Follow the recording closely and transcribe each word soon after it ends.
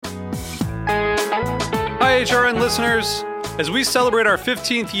HRN listeners. As we celebrate our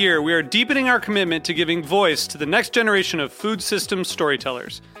 15th year, we are deepening our commitment to giving voice to the next generation of food systems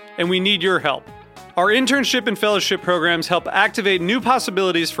storytellers, and we need your help. Our internship and fellowship programs help activate new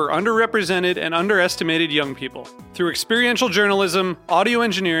possibilities for underrepresented and underestimated young people through experiential journalism, audio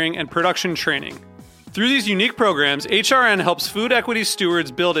engineering, and production training. Through these unique programs, HRN helps food equity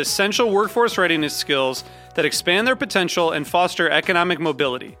stewards build essential workforce readiness skills that expand their potential and foster economic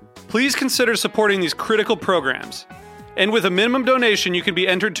mobility. Please consider supporting these critical programs. And with a minimum donation, you can be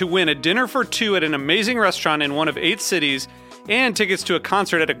entered to win a dinner for two at an amazing restaurant in one of 8 cities and tickets to a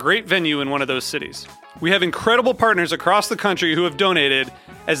concert at a great venue in one of those cities. We have incredible partners across the country who have donated,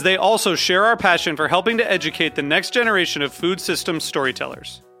 as they also share our passion for helping to educate the next generation of food systems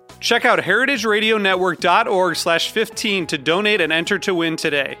storytellers. Check out heritageradionetwork.org/15 to donate and enter to win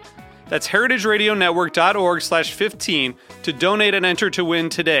today. That's heritageradionetwork.org/15 to donate and enter to win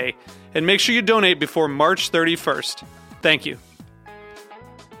today. And make sure you donate before March 31st. Thank you.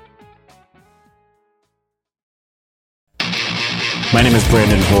 My name is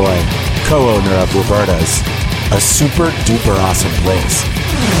Brandon Hoy, co-owner of Roberta's, a super duper awesome place.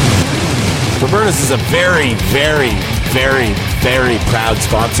 Roberta's is a very, very, very, very proud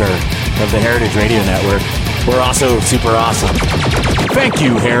sponsor of the Heritage Radio Network. We're also super awesome. Thank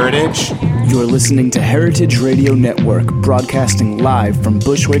you, Heritage. You're listening to Heritage Radio Network, broadcasting live from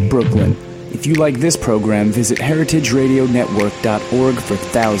Bushwick, Brooklyn. If you like this program, visit heritageradionetwork.org for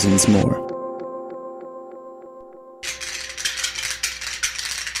thousands more.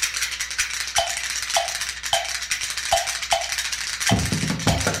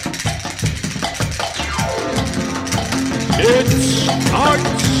 It's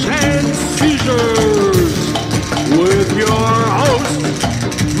Arts and Seizures with your hosts,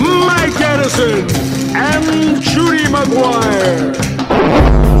 Mike Edison and Judy Maguire.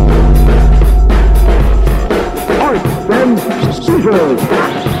 Arts and Seizures.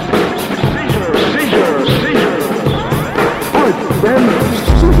 Seizures. Arts and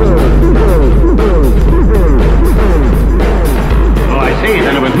Seizures. Oh, I see.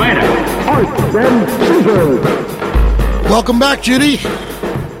 Then it was later. Arts and Seizures. Welcome back, Judy.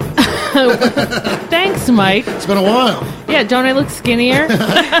 Thanks, Mike. It's been a while. Yeah, don't I look skinnier?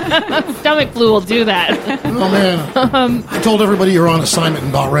 Stomach flu will do that. Oh, man. I told everybody you're on assignment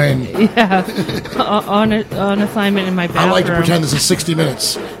in Bahrain. Yeah, on assignment in my bathroom. I like to pretend this is 60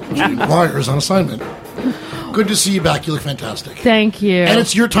 Minutes. Judy Maguire is on assignment. Good to see you back. You look fantastic. Thank you. And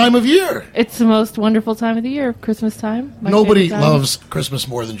it's your time of year. It's the most wonderful time of the year, Christmas time. Nobody loves Christmas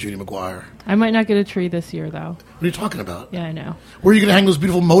more than Judy Maguire. I might not get a tree this year, though. What are you talking about? Yeah, I know. Where are you going to hang those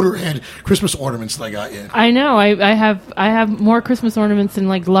beautiful Motorhead Christmas ornaments that I got you? I know. I have more Christmas ornaments than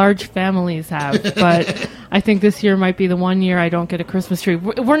like large families have, but I think this year might be the one year I don't get a Christmas tree.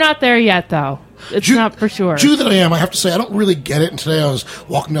 We're not there yet, though. It's not for sure. Jew that I am, I have to say, I don't really get it. And today I was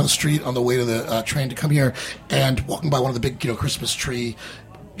walking down the street on the way to the train to come here, and walking by one of the big, Christmas tree,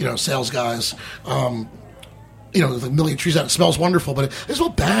 sales guys. The million trees out. It smells wonderful, but it's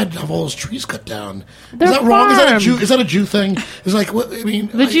not bad to have all those trees cut down. They're is that wrong? farmed. Is that a Jew thing? It's like, what, I mean,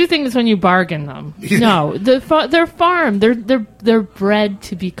 the Jew thing is when you bargain them. Yeah. No, they're farmed. They're bred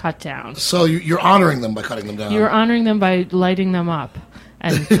to be cut down. So you're honoring them by cutting them down. You're honoring them by lighting them up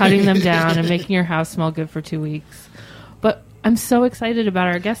and cutting them down and making your house smell good for 2 weeks. But I'm so excited about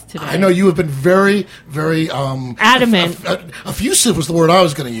our guest today. I know you have been very, very adamant. Effusive was the word I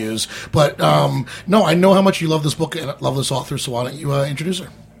was going to use, but no, I know how much you love this book and love this author. So why don't you introduce her?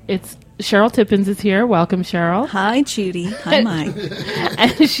 It's Cheryl Tippins is here. Welcome, Cheryl. Hi, Judy. Hi, Mike.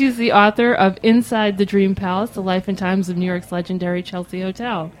 And she's the author of Inside the Dream Palace: The Life and Times of New York's Legendary Chelsea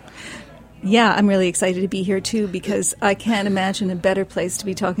Hotel. Yeah, I'm really excited to be here, too, because I can't imagine a better place to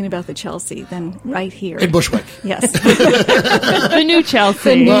be talking about the Chelsea than right here. In Bushwick. Yes. The new Chelsea.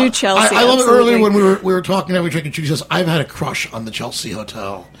 The new Chelsea, I love it. absolutely. Earlier when we were talking, we drinking, Judy says, I've had a crush on the Chelsea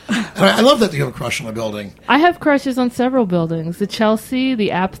Hotel. And I love that you have a crush on a building. I have crushes on several buildings. The Chelsea, the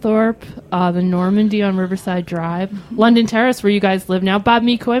Apthorpe, the Normandy on Riverside Drive, London Terrace, where you guys live now. Bob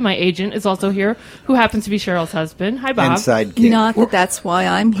Mikoy, my agent, is also here, who happens to be Cheryl's husband. Hi, Bob. Inside King. Not that that's why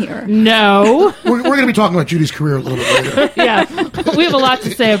I'm here. No. We're going to be talking about Judy's career a little bit later. Yeah, we have a lot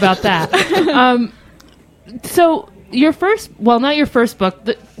to say about that. So your first, well, not your first book,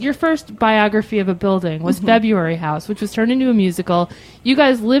 your first biography of a building was February House, which was turned into a musical. You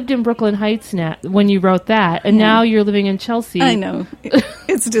guys lived in Brooklyn Heights now when you wrote that, and now you're living in Chelsea. I know.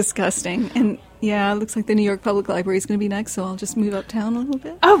 It's disgusting. And Yeah, it looks like the New York Public Library is going to be next, so I'll just move uptown a little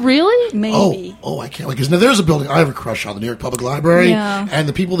bit. Oh, really? Maybe. I can't wait. Because now there's a building I have a crush on, the New York Public Library. Yeah. And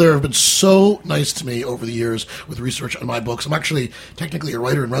the people there have been so nice to me over the years with research on my books. I'm actually technically a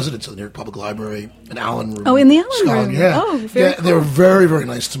writer in residence at the New York Public Library in Allen Room. Oh, in the Allen Scotland. Room. Yeah. Oh, very cool. They were very, very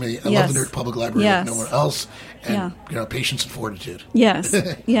nice to me. I love Yes. the New York Public Library Yes. like nowhere else. And, Yeah. patience and fortitude. Yes,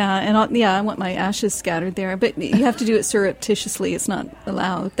 yeah, and I want my ashes scattered there, but you have to do it surreptitiously. It's not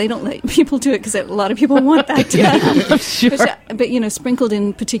allowed. They don't let people do it because a lot of people want that done. Sure. But sprinkled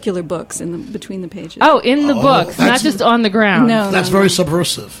in particular books between the pages. Oh, in the books, not that's- just on the ground. No. That's very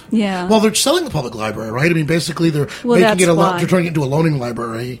subversive. Yeah. Well, they're selling the public library, right? I mean, basically, they're Well, making that's it why. they're turning it into a loaning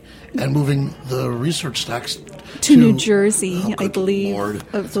library and moving the research stacks to New Jersey, Oh, I good believe. Lord.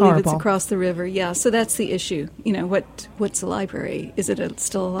 I believe it's horrible. across the river. Yeah, so that's the issue. What's a library? Is it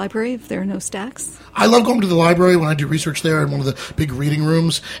still a library if there are no stacks? I love going to the library when I do research there in one of the big reading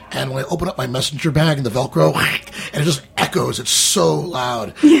rooms, and when I open up my messenger bag and the Velcro, and it just echoes. It's so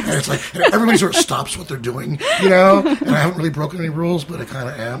loud, and it's like and everybody sort of stops what they're doing, And I haven't really broken any rules, but I kind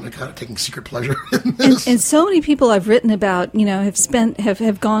of am. I'm kind of taking secret pleasure in this. And so many people I've written about,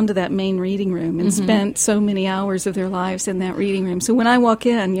 have gone to that main reading room and spent so many hours of their lives in that reading room. So when I walk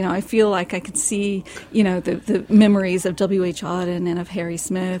in, I feel like I could see, the memories of W.H. Auden and of Harry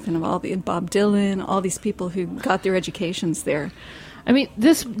Smith and of Bob Dylan, all these people who got their educations there. I mean,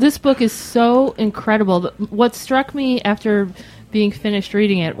 this book is so incredible. What struck me after being finished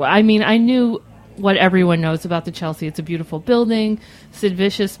reading it, I mean, I knew what everyone knows about the Chelsea. It's a beautiful building. Sid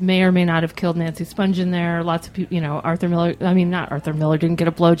Vicious may or may not have killed Nancy Sponge in there. Lots of people, Arthur Miller. I mean, not Arthur Miller didn't get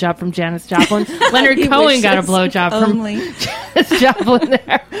a blowjob from Janis Joplin. Leonard He Cohen got a wishes blowjob only. from Janis Joplin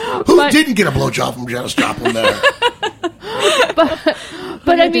there. Who didn't get a blowjob from Janis Joplin there?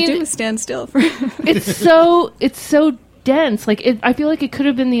 But I to do mean, is stand still for. it's so dense. I feel like it could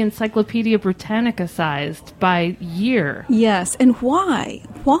have been the Encyclopedia Britannica sized by year. Yes, and why?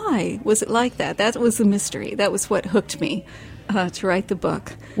 Why was it like that? That was the mystery. That was what hooked me to write the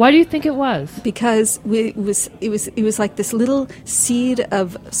book. Why do you think it was? Because it was like this little seed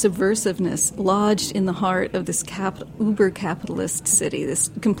of subversiveness lodged in the heart of this uber capitalist city, this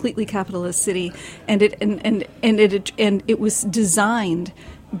completely capitalist city, and it was designed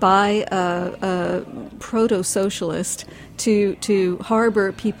by a proto-socialist to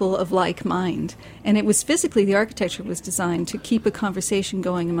harbor people of like mind. And it was physically, the architecture was designed to keep a conversation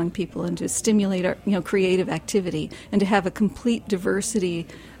going among people and to stimulate creative activity and to have a complete diversity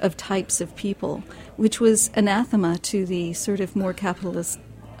of types of people, which was anathema to the sort of more capitalist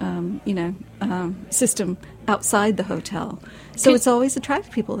system outside the hotel. So it's always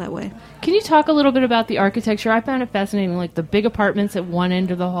attracted people that way. Can you talk a little bit about the architecture? I found it fascinating, like the big apartments at one end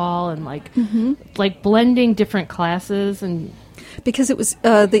of the hall and like blending different classes. And because it was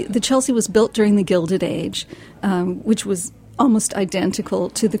the Chelsea was built during the Gilded Age, which was almost identical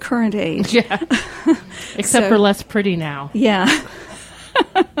to the current age. yeah, except for less pretty now. Yeah.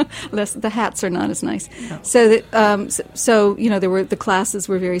 The hats are not as nice. No. So that there were the classes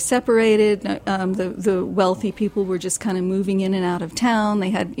were very separated. The wealthy people were just kind of moving in and out of town. They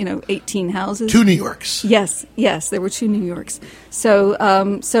had 18 houses. 2 New Yorks. Yes, there were 2 New Yorks.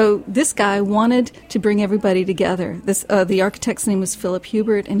 So this guy wanted to bring everybody together. The architect's name was Philip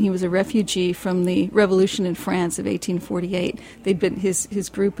Hubert, and he was a refugee from the Revolution in France of 1848. They'd been his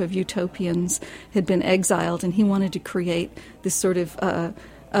group of utopians had been exiled, and he wanted to create this sort of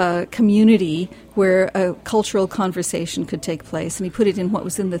community where a cultural conversation could take place, and he put it in what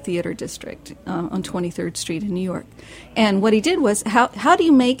was in the theater district on 23rd Street in New York. And what he did was, how do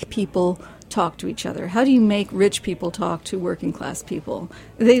you make people talk to each other? How do you make rich people talk to working class people?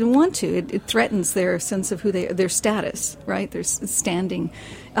 They don't want to. It threatens their sense of their status, right? Their standing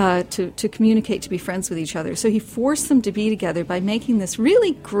to communicate, to be friends with each other. So he forced them to be together by making this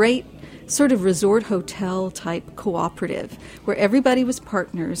really great sort of resort hotel type cooperative where everybody was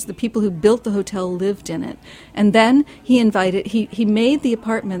partners. The people who built the hotel lived in it. And then he made the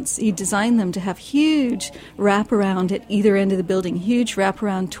apartments, he designed them to have huge wraparound at either end of the building, huge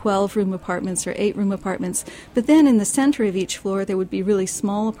wraparound 12-room apartments or 8-room apartments. But then in the center of each floor there would be really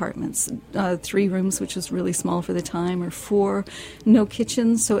small apartments, 3 rooms, which was really small for the time, or 4, no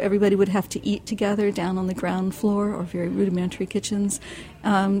kitchens, so everybody would have to eat together down on the ground floor, or very rudimentary kitchens.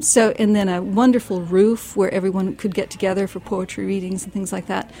 And then a wonderful roof where everyone could get together for poetry readings and things like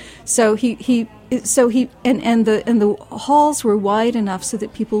that. So the halls were wide enough so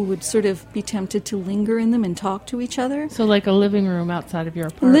that people would sort of be tempted to linger in them and talk to each other. So like a living room outside of your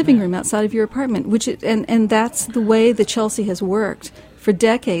apartment. Living room outside of your apartment, and that's the way the Chelsea has worked for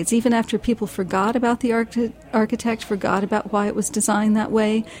decades, even after people forgot about the architect, forgot about why it was designed that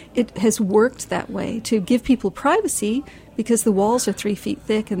way, it has worked that way to give people privacy because the walls are 3 feet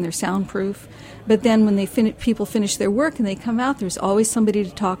thick and they're soundproof. But then when people finish their work and they come out, there's always somebody to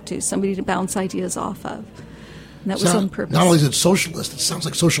talk to, somebody to bounce ideas off of. And that was on purpose. Not only is it socialist, it sounds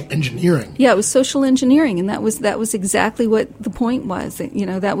like social engineering. Yeah, it was social engineering, and that was exactly what the point was.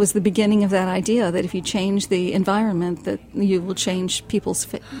 That was the beginning of that idea, that if you change the environment, that you will change people's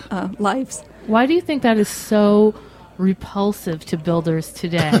lives. Why do you think that is so repulsive to builders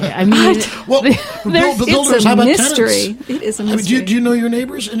today? I mean, builders, how about mystery. tenants? It is a mystery. Do you know your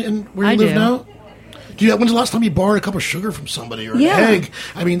neighbors and where you live now? When's the last time you borrowed a cup of sugar from somebody or an egg?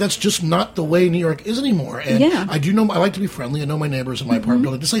 I mean, that's just not the way New York is anymore. And I do know, I like to be friendly. I know my neighbors in my apartment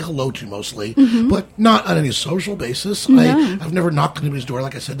building to say hello to mostly, but not on any social basis. No. I've never knocked on anybody's door,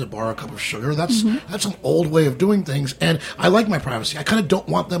 like I said, to borrow a cup of sugar. That's an old way of doing things. And I like my privacy. I kind of don't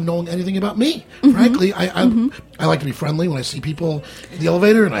want them knowing anything about me, frankly. I like to be friendly when I see people in the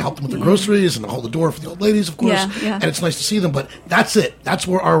elevator, and I help them with their groceries, and I hold the door for the old ladies, of course. And it's nice to see them, but that's it. That's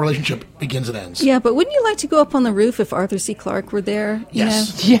where our relationship begins and ends. Yeah, but wouldn't you like to go up on the roof if Arthur C. Clarke were there?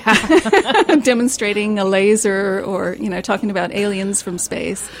 Yes. Yeah. Demonstrating a laser or, talking about aliens from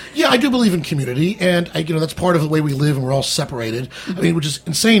space. Yeah, I do believe in community, and that's part of the way we live, and we're all separated. I mean, which is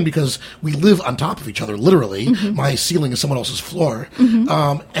insane because we live on top of each other, literally. My ceiling is someone else's floor.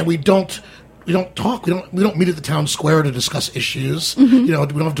 And we don't talk. We don't meet at the town square to discuss issues. We don't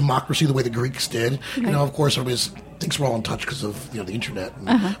have democracy the way the Greeks did. Right. Of course, everybody thinks we're all in touch because of the internet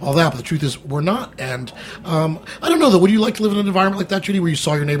and all that. But the truth is, we're not. And I don't know though. Would you like to live in an environment like that, Judy, where you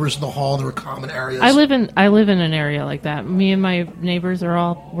saw your neighbors in the hall and there were common areas? I live in an area like that. Me and my neighbors we're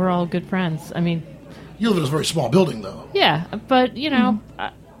all good friends. I mean, you live in a very small building though. Yeah, but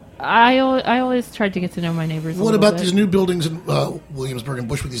I always tried to get to know my neighbors. What about these new buildings in Williamsburg and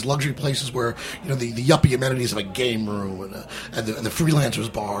Bushwick, these luxury places where the yuppie amenities of a game room and the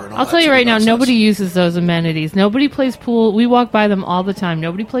freelancers bar? And all I'll tell you right now, nobody uses those amenities. Nobody plays pool. We walk by them all the time.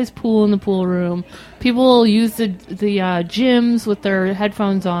 Nobody plays pool in the pool room. People use the gyms with their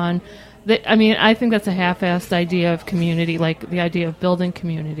headphones on. I think that's a half-assed idea of community, like the idea of building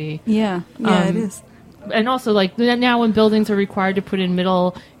community. Yeah, it is. And also, like now, when buildings are required to put in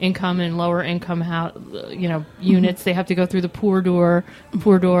middle income and lower income units, they have to go through the poor door,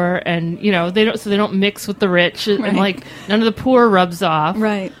 and they don't mix with the rich, and like none of the poor rubs off.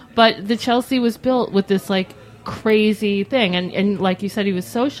 Right. But the Chelsea was built with this like crazy thing, and like you said, he was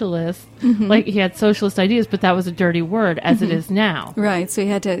socialist. Like he had socialist ideas, but that was a dirty word, as it is now. Right. So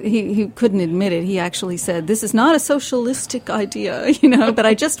he couldn't admit it. He actually said, "This is not a socialistic idea," but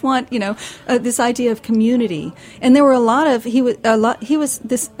I just want this idea of community. And there were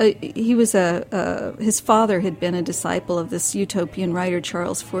his father had been a disciple of this utopian writer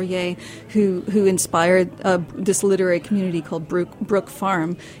Charles Fourier, who inspired this literary community called Brook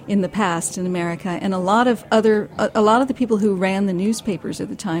Farm in the past in America, and a lot of the people who ran the newspapers at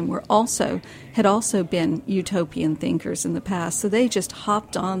the time had also been utopian thinkers in the past. So they just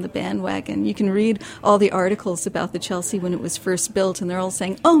hopped on the bandwagon. You can read all the articles about the Chelsea when it was first built, and they're all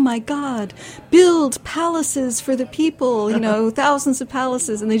saying, "Oh my God, build palaces for the people, thousands of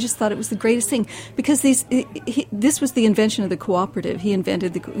palaces." And they just thought it was the greatest thing because this was the invention of the cooperative.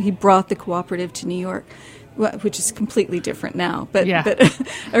 He brought the cooperative to New York, which is completely different now. But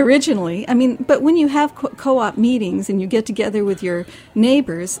originally, but when you have co-op meetings and you get together with your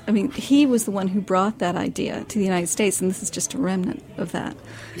neighbors, he was the one who brought that idea to the United States, and this is just a remnant of that.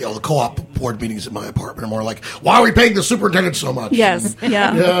 The co-op board meetings in my apartment are more like, why are we paying the superintendent so much? Yes,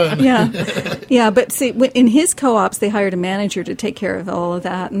 yeah. But see, in his co-ops, they hired a manager to take care of all of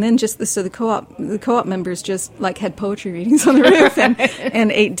that, and then the co-op members just like had poetry readings on the roof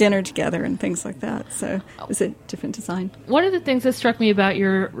and ate dinner together and things like that. So it was a different design. One of the things that struck me about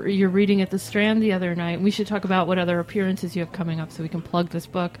your reading at the Strand the other night, we should talk about what other appearances you have coming up so we can plug this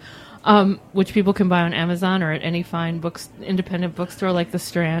book, which people can buy on Amazon or at any fine independent bookstore like the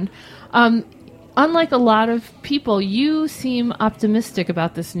Strand. Unlike a lot of people, you seem optimistic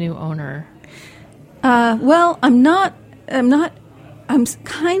about this new owner. Well, I'm not. I'm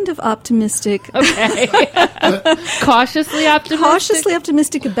kind of optimistic. Okay. Cautiously optimistic? Cautiously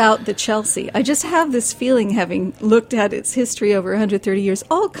optimistic about the Chelsea. I just have this feeling, having looked at its history over 130 years,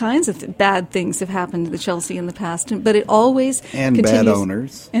 all kinds of bad things have happened to the Chelsea in the past, but it always continues. Bad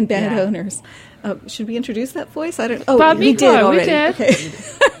owners. And bad owners. Should we introduce that voice? I don't. Bob we did already. We did.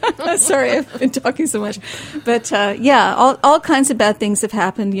 Okay. Sorry, I've been talking so much. But all kinds of bad things have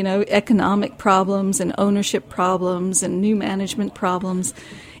happened. Economic problems and ownership problems and new management problems.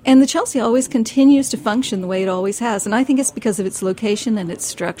 And the Chelsea always continues to function the way it always has. And I think it's because of its location and its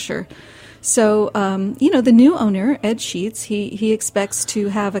structure. So, the new owner, Ed Sheets, he expects to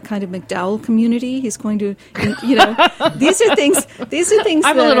have a kind of McDowell community. He's going to, these are things.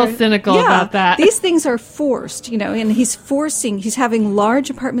 I'm a little cynical about that. These things are forced, and he's having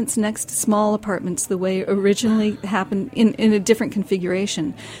large apartments next to small apartments the way it originally happened in a different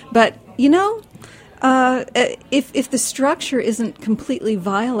configuration. But, if the structure isn't completely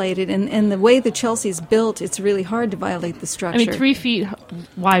violated, and the way the Chelsea's built, it's really hard to violate the structure. I mean, 3 feet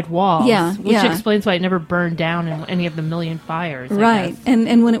wide walls, which explains why it never burned down in any of the million fires. Right,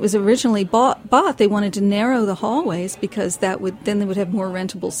 and when it was originally bought, they wanted to narrow the hallways because then they would have more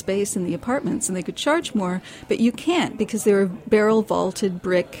rentable space in the apartments, and they could charge more. But you can't because there are barrel vaulted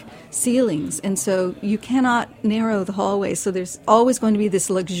brick ceilings, and so you cannot narrow the hallways. So there's always going to be this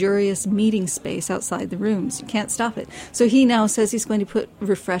luxurious meeting space outside the rooms. You can't stop it. So he now says he's going to put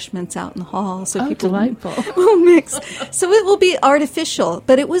refreshments out in the hall so people delightful. will mix. So it will be artificial,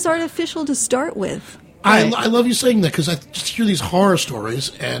 but it was artificial to start with. I love you saying that because I just hear these horror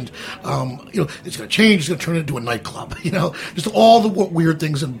stories, and it's going to change. It's going to turn into a nightclub. Just all the weird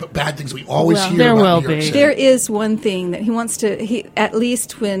things and bad things that we always hear. There about will New York be. City. There is one thing that he wants to. At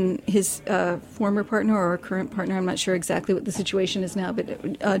least when his former partner or current partner, I'm not sure exactly what the situation is now,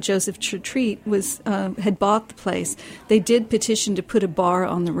 but Joseph Treat had bought the place. They did petition to put a bar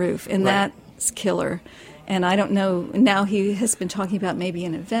on the roof, and that's killer. And I don't know. Now he has been talking about maybe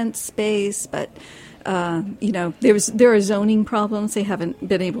an event space, but. There are zoning problems. They haven't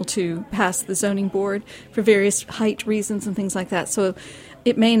been able to pass the zoning board for various height reasons and things like that. So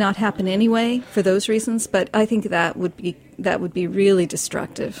it may not happen anyway for those reasons, but I think that would be really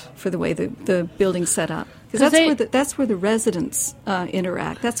destructive for the way the building's set up. Because that's where the residents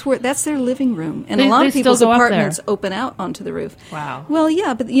interact. That's their living room, and a lot of people's apartments open out onto the roof. Wow. Well,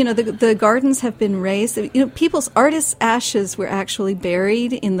 yeah, but the gardens have been raised. People's artists' ashes were actually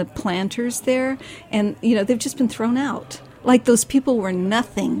buried in the planters there, and they've just been thrown out. Like those people were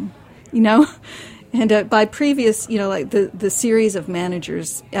nothing, And by previous, like the series of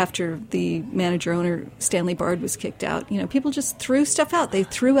managers after the manager-owner Stanley Bard was kicked out, people just threw stuff out. They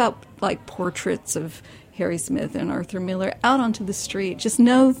threw out like portraits of Harry Smith and Arthur Miller out onto the street. Just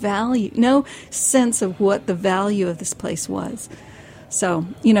no value, no sense of what the value of this place was. So,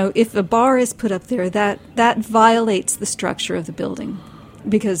 if a bar is put up there, that violates the structure of the building.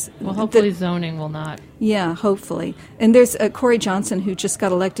 Because hopefully zoning will not. Yeah, hopefully. And there's Corey Johnson, who just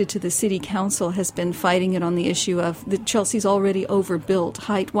got elected to the city council, has been fighting it on the issue of the Chelsea's already overbuilt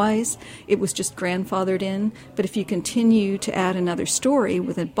height-wise. It was just grandfathered in. But if you continue to add another story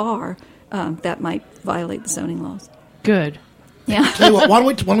with a bar, that might violate the zoning laws. Good. Yeah. Tell you what, why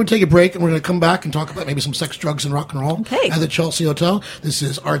don't we take a break, and we're going to come back and talk about maybe some sex, drugs, and rock and roll at the Chelsea Hotel. This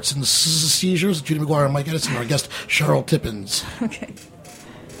is Arts and Seizures. Judy McGuire and Mike Edison, our guest Cheryl Tippins. Okay.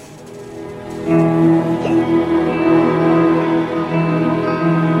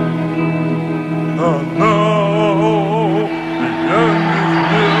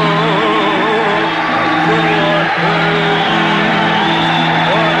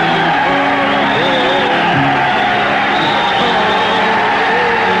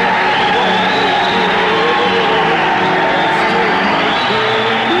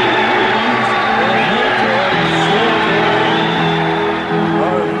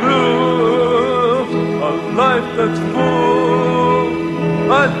 That's full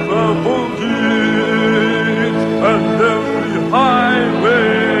and purple deeds and every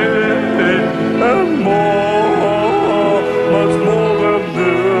highway and more, much more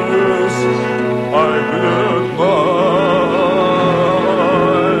than this, I live my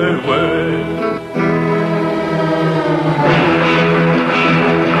way.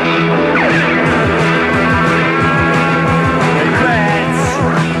 Regrets,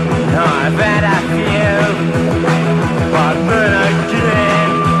 I bet I feel. But then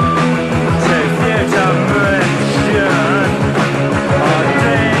again,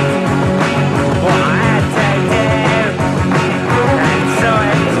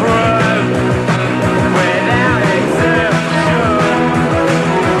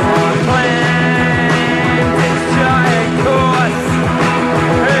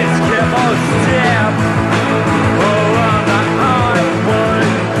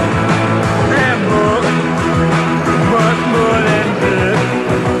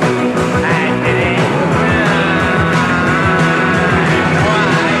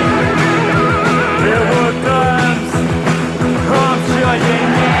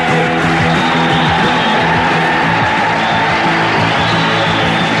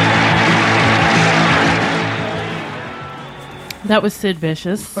 That was Sid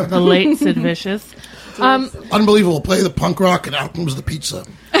Vicious, the late Sid Vicious. Unbelievable. Play the punk rock, and out comes the pizza.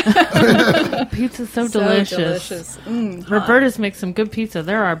 Pizza's so delicious. Roberta's makes some good pizza.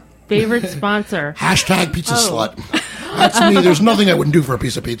 They're our favorite sponsor. Hashtag pizza slut. That's me. There's nothing I wouldn't do for a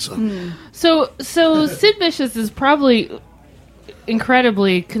piece of pizza. So Sid Vicious is probably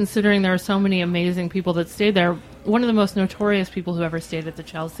incredibly, considering there are so many amazing people that stayed there, one of the most notorious people who ever stayed at the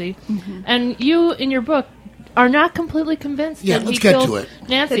Chelsea. And you, in your book, are not completely convinced Yeah, that let's he get killed to it.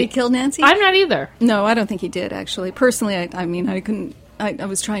 Nancy. Did he kill Nancy? I'm not either. No, I don't think he did, actually. Personally, I mean, I couldn't. I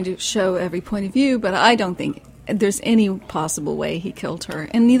was trying to show every point of view, but I don't think there's any possible way he killed her,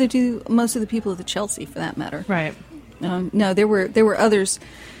 and neither do most of the people at the Chelsea, for that matter. Right. No, there were others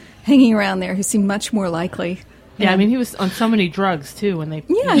hanging around there who seemed much more likely. Yeah, I mean, he was on so many drugs, too, when they...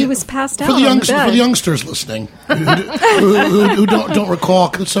 Yeah, he was passed out For the on the bed. For the youngsters listening who don't recall,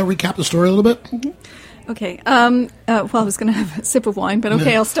 let's recap the story a little bit. Okay. Well, I was going to have a sip of wine, but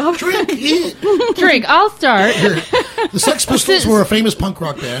okay, I'll stop. Drink. Drink. I'll start. The Sex Pistols were a famous punk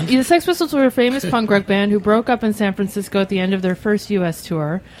rock band. The Sex Pistols were a famous punk rock band who broke up in San Francisco at the end of their first U.S.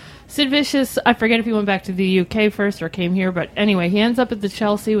 tour. Sid Vicious, I forget if he went back to the UK first or came here, but anyway, he ends up at the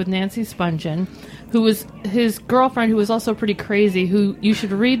Chelsea with Nancy Spungen, who was his girlfriend, who was also pretty crazy, who you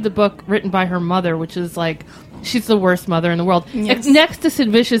should read the book written by her mother, which is like, she's the worst mother in the world. Yes. Next to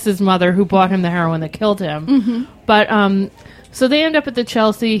Sid Vicious's mother, who bought him the heroin that killed him. But, so they end up at the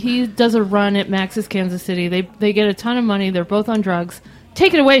Chelsea. He does a run at Max's Kansas City. They get a ton of money. They're both on drugs.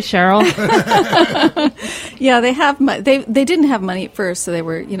 Take it away, Cheryl. Yeah, they have. They didn't have money at first, so they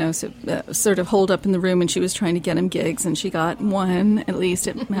were, sort of holed up in the room. And she was trying to get him gigs, and she got one at least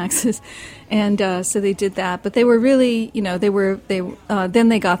at Max's, and so they did that. But they were really, then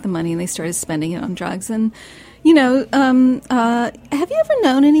they got the money and they started spending it on drugs. And have you ever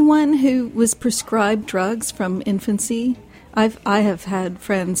known anyone who was prescribed drugs from infancy? I have had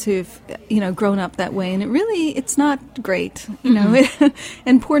friends who've grown up that way, and it's not great,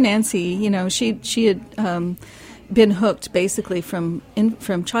 and poor Nancy, she had been hooked basically from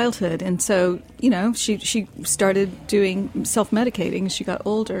childhood, and so she started doing self-medicating as she got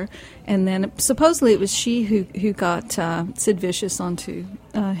older, and then supposedly it was she who got Sid Vicious onto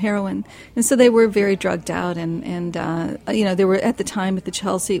heroin, and so they were very drugged out, and they were at the time at the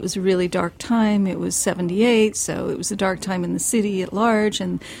Chelsea. It was a really dark time. It was 1978, so it was a dark time in the city at large,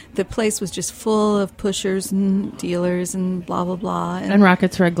 and the place was just full of pushers and dealers and blah blah blah, and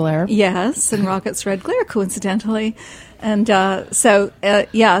Rocket's Red Glare. Yes, and Rocket's Red Glare, coincidentally. And so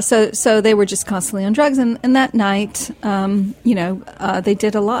they were just constantly on drugs. And that night, they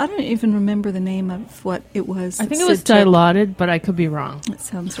did a lot. I don't even remember the name of what it was. I think it was Dilaudid, but I could be wrong. That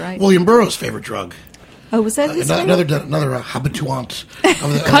sounds right. William Burroughs' favorite drug. Oh, was that his another habituant?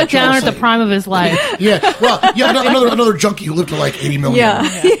 Cut down at the prime of his life. Another junkie who lived to like 80 million. Yeah.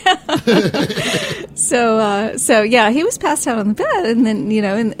 So he was passed out on the bed, and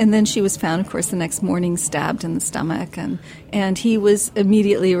then and then she was found, of course, the next morning, stabbed in the stomach, and he was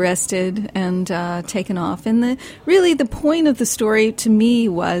immediately arrested and taken off. And the point of the story to me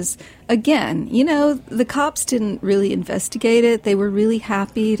was, again, the cops didn't really investigate it. They were really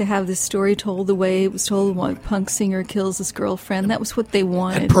happy to have this story told the way it was told. One punk singer kills his girlfriend. That was what they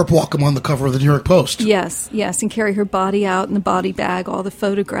wanted. And perp walk him on the cover of the New York Post. Yes, and carry her body out in the body bag, all the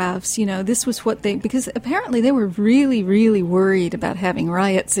photographs. This was what because apparently they were really, really worried about having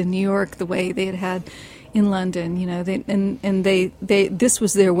riots in New York the way they had in London. This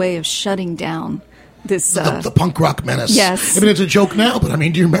was their way of shutting down this the punk rock menace. Yes. I mean, it's a joke now, but I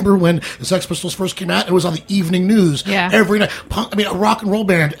mean, do you remember when the Sex Pistols first came out? It was on the evening news every night. A rock and roll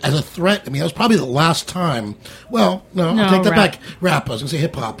band as a threat. I mean, that was probably the last time. Well, no, I'll take that back. Rap. I was going to say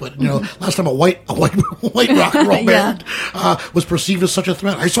hip hop, but last time a white rock and roll band was perceived as such a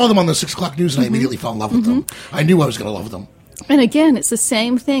threat. I saw them on the 6 o'clock news, and I immediately fell in love with them. I knew I was going to love them. And again, it's the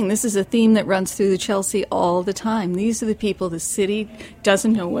same thing. This is a theme that runs through the Chelsea all the time. These are the people the city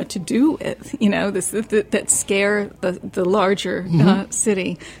doesn't know what to do with, that scare the larger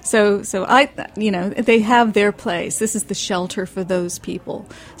city. So they have their place. This is the shelter for those people.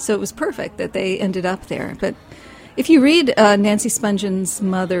 So it was perfect that they ended up there. But if you read Nancy Spungen's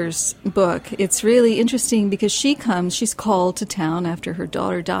mother's book, it's really interesting because she's called to town after her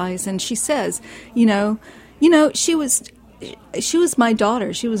daughter dies, and she says, she was my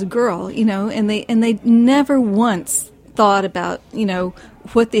daughter. She was a girl, and they never once thought about,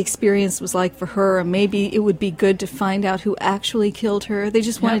 what the experience was like for her, or maybe it would be good to find out who actually killed her. They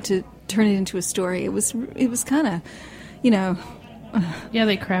just wanted to turn it into a story. It was kind of, Yeah,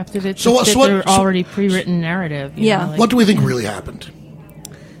 they crafted it to fit their already pre-written narrative. What do we think really happened?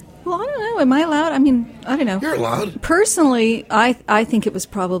 Well, I don't know. Am I allowed? I mean, I don't know. You're allowed. Personally, I think it was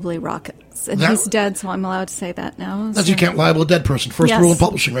probably rockets. And That- he's dead, so I'm alled to say that now. That's you can't libel a dead person. First Yes. rule in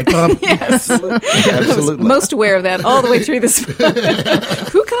publishing, right, Bob? Yes. Absolutely. Most aware of that all the way through this. Who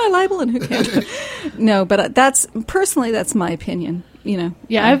can I libel and who can't? No, but that's my opinion. You know.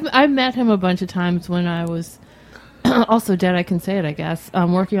 Yeah, I've met him a bunch of times when I was also dead. I can say it, I guess.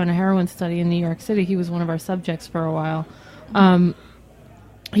 Working on a heroin study in New York City. He was one of our subjects for a while.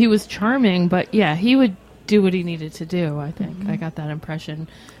 He was charming, but yeah, he would do what he needed to do. I think I got that impression,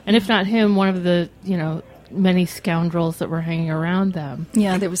 and if not him, one of the many scoundrels that were hanging around them.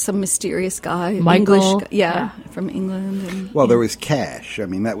 Yeah, there was some mysterious guy, Michael. English, from England. And, Well, there was cash. I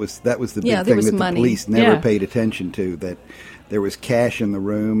mean, that was the big there thing was that money. the police never Yeah. paid attention to. That there was cash in the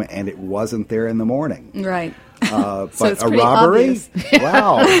room, and it wasn't there in the morning. right. But it's a pretty robbery? obvious.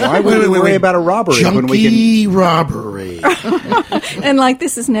 Wow! Why would we worry about a robbery when we can? Junkie robbery. And like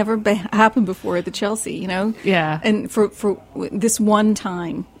this has never happened before at the Chelsea, you know. Yeah. And for this one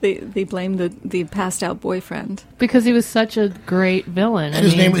time, they blamed the passed out boyfriend. Because he was such a great villain. And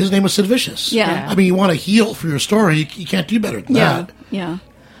his name was Sid Vicious. Yeah. I mean, you want to heal for your story, you can't do better than Yeah, that. yeah.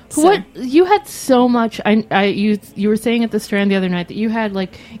 What you had so much. You were saying at the Strand the other night that you had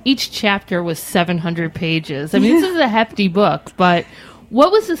like each chapter was 700 pages. I mean, this is a hefty book. But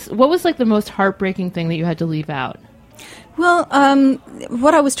what was like the most heartbreaking thing that you had to leave out? Well,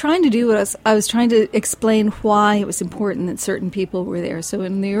 what I was trying to do was I was trying to explain why it was important that certain people were there. So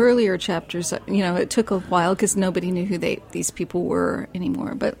in the earlier chapters, it took a while because nobody knew who these people were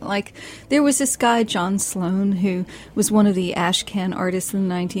anymore. But like there was this guy, John Sloan, who was one of the ashcan artists in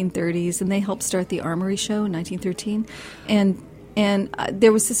the 1930s, and they helped start the Armory Show in 1913. And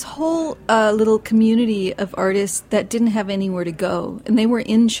there was this whole little community of artists that didn't have anywhere to go. And they were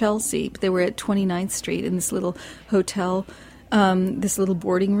in Chelsea, but they were at 29th Street in this little hotel, this little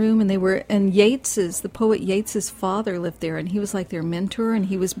boarding room. And the poet Yeats's father lived there, and he was like their mentor, and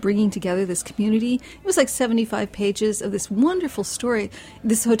he was bringing together this community. It was like 75 pages of this wonderful story.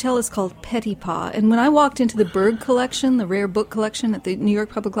 This hotel is called Petipa. And when I walked into the Berg collection, the rare book collection at the New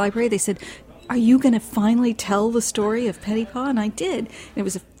York Public Library, they said, "Are you going to finally tell the story of Petipa?" And I did. And it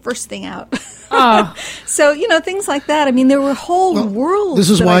was the first thing out. So, things like that. I mean, there were whole worlds. This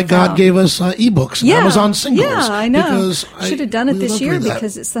is that why I God found. gave us ebooks and Amazon singles. Yeah, I know. Because Should have done it we this love to year read that.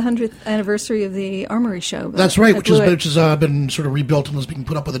 because it's the 100th anniversary of the Armory Show. But That's right, I which blew it. has been sort of rebuilt and is being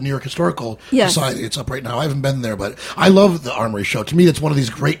put up with the New York Historical Yes. Society. It's up right now. I haven't been there, but I love the Armory Show. To me, it's one of these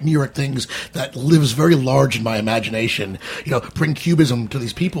great New York things that lives very large in my imagination. Bring cubism to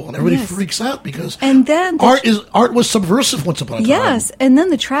these people, and everybody Yes. freaks out because And then art was subversive once upon a time. Yes, and then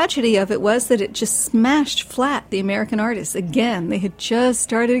the tragedy of it was that it just smashed flat the American artists again. They had just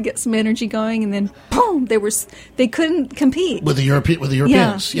started to get some energy going, and then boom, they couldn't compete with the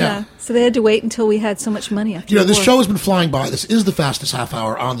Europeans. Yeah. So they had to wait until we had so much money after the This war. show has been flying by. This is the fastest half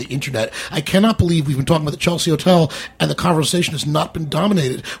hour on the internet. I cannot believe we've been talking about the Chelsea Hotel, and the conversation has not been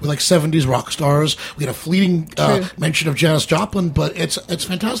dominated with like 70s rock stars. We had a fleeting mention of Janis Joplin, but it's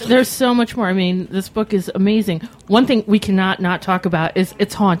fantastic. There's so much more. I mean, this book is amazing. One thing we cannot not talk about is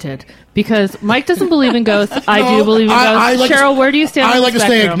it's haunted. Because Mike doesn't believe in ghosts. I do believe in ghosts. Cheryl, where do you stand on I the like to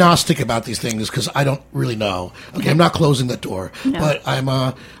stay spectrum? agnostic about these things because I don't really know. Okay, I'm not closing that door. No. But I'm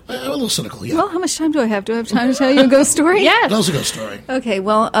a little cynical, yeah. Well, how much time do I have? Do I have time to tell you a ghost story? Yes. That was a ghost story. Okay,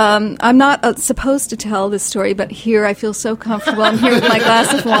 well, I'm not supposed to tell this story, but here I feel so comfortable. I'm here with my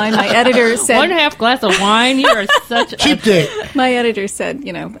glass of wine. My editor said... 1.5 glass of wine? You are such Cheap date. My editor said,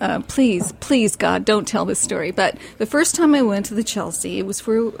 please, God, don't tell this story. But the first time I went to the Chelsea, it was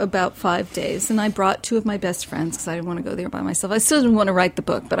for about 5 days, and I brought 2 of my best friends because I didn't want to go there by myself. I still didn't want to write the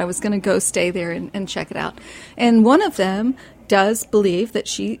book, but I was going to go stay there and check it out. And one of them does believe that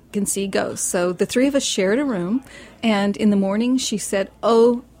she can see ghosts. So the 3 of us shared a room, and in the morning she said,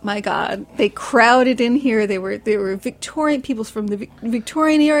 "Oh my God, they crowded in here. They were Victorian people from the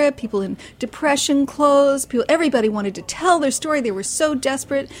Victorian era, people in Depression clothes, everybody wanted to tell their story. They were so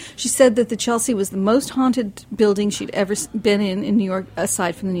desperate." She said that the Chelsea was the most haunted building she'd ever been in New York,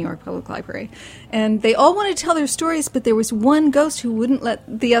 aside from the New York Public Library. And they all wanted to tell their stories, but there was one ghost who wouldn't let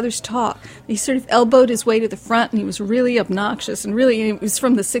the others talk. He sort of elbowed his way to the front, and he was really obnoxious, and really, he was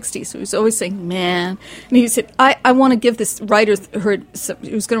from the 60s, so he was always saying, "Man." And he said, I want to give this writer, who's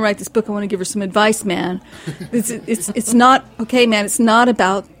going to write this book, I want to give her some advice, man. It's not, okay, man, it's not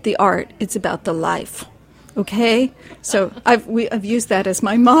about the art, it's about the life. Okay, so I've used that as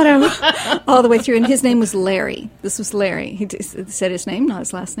my motto all the way through. And his name was Larry. This was Larry. He said his name, not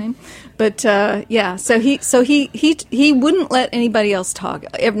his last name. But yeah, so he wouldn't let anybody else talk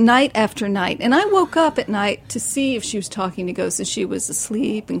night after night. And I woke up at night to see if she was talking to ghosts, and she was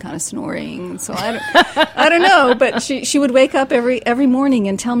asleep and kind of snoring. So I don't know, but she would wake up every morning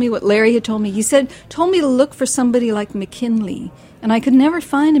and tell me what Larry had told me. He told me to look for somebody like McKinley. And I could never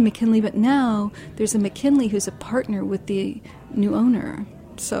find a McKinley, but now there's a McKinley who's a partner with the new owner.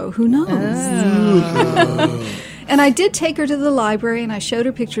 So who knows? Oh. And I did take her to the library, and I showed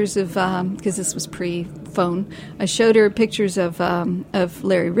her pictures of, because this was pre-phone, I showed her pictures of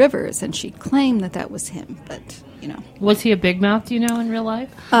Larry Rivers, and she claimed that was him, but... Was he a big mouth, do you know, in real life?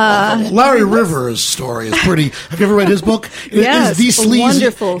 Larry Rivers' story is pretty... Have you ever read his book? Yes, the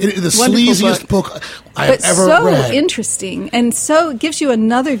wonderful. The sleaziest book I've ever read. So interesting, and so it gives you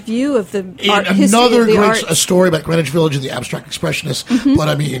another view of the art history. Another great a story about Greenwich Village and the abstract expressionists. Mm-hmm. But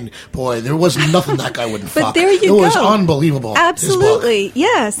I mean, boy, there was nothing that guy wouldn't fuck. But there you go. It was unbelievable. Absolutely,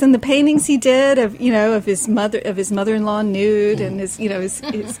 yes. And the paintings he did of his mother-in-law nude, and his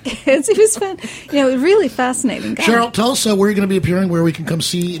kids. It was fun. Really fascinating guy. Cheryl, tell us where you're going to be appearing, where we can come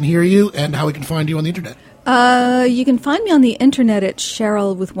see and hear you, and how we can find you on the internet. You can find me on the internet at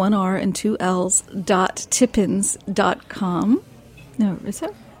Cheryl with one R and two L's .tippins.com. No, is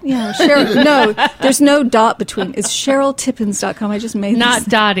that? Yeah, Cheryl. No, there's no dot between. It's CherylTippins.com. I just made Not this.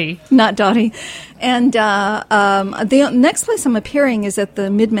 Dottie. Not Dottie. And the next place I'm appearing is at the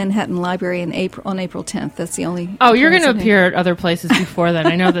Mid-Manhattan Library on April 10th. That's the only... Oh, you're going to appear at other places before then.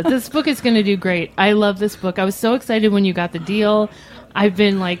 I know that this book is going to do great. I love this book. I was so excited when you got the deal. I've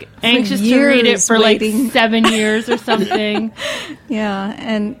been anxious to read it for waiting. 7 years or something. Yeah,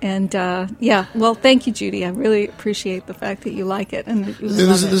 and yeah. Well, thank you, Judy. I really appreciate the fact that you like it. And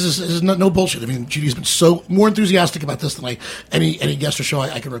this is no bullshit. I mean, Judy's been so more enthusiastic about this than any guest or show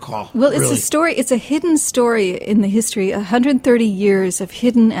I can recall. Well, it's really. A story. It's a hidden story in the history. 130 years of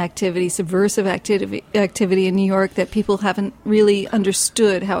hidden activity, subversive activity in New York that people haven't really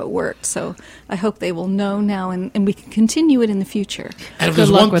understood how it worked. So I hope they will know now, and we can continue it in the future. And if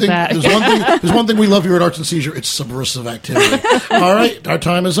there's one thing we love here at Arts and Seizure, it's subversive activity. All right, our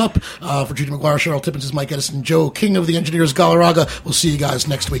time is up. For Judy McGuire, Cheryl Tippins, is Mike Edison, Joe King of the Engineers, Galarraga. We'll see you guys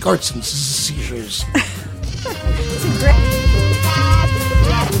next week. Arts and Seizures.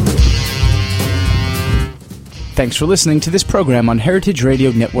 Thanks for listening to this program on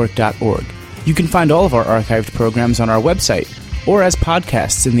heritageradionetwork.org. You can find all of our archived programs on our website or as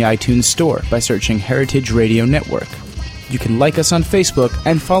podcasts in the iTunes Store by searching Heritage Radio Network. You can like us on Facebook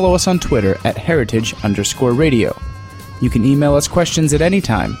and follow us on Twitter at @heritage_radio. You can email us questions at any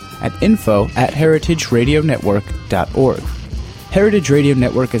time at info@heritageradionetwork.org. Heritage Radio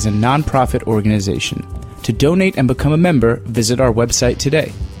Network is a non-profit organization. To donate and become a member, visit our website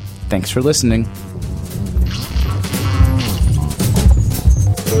today. Thanks for listening.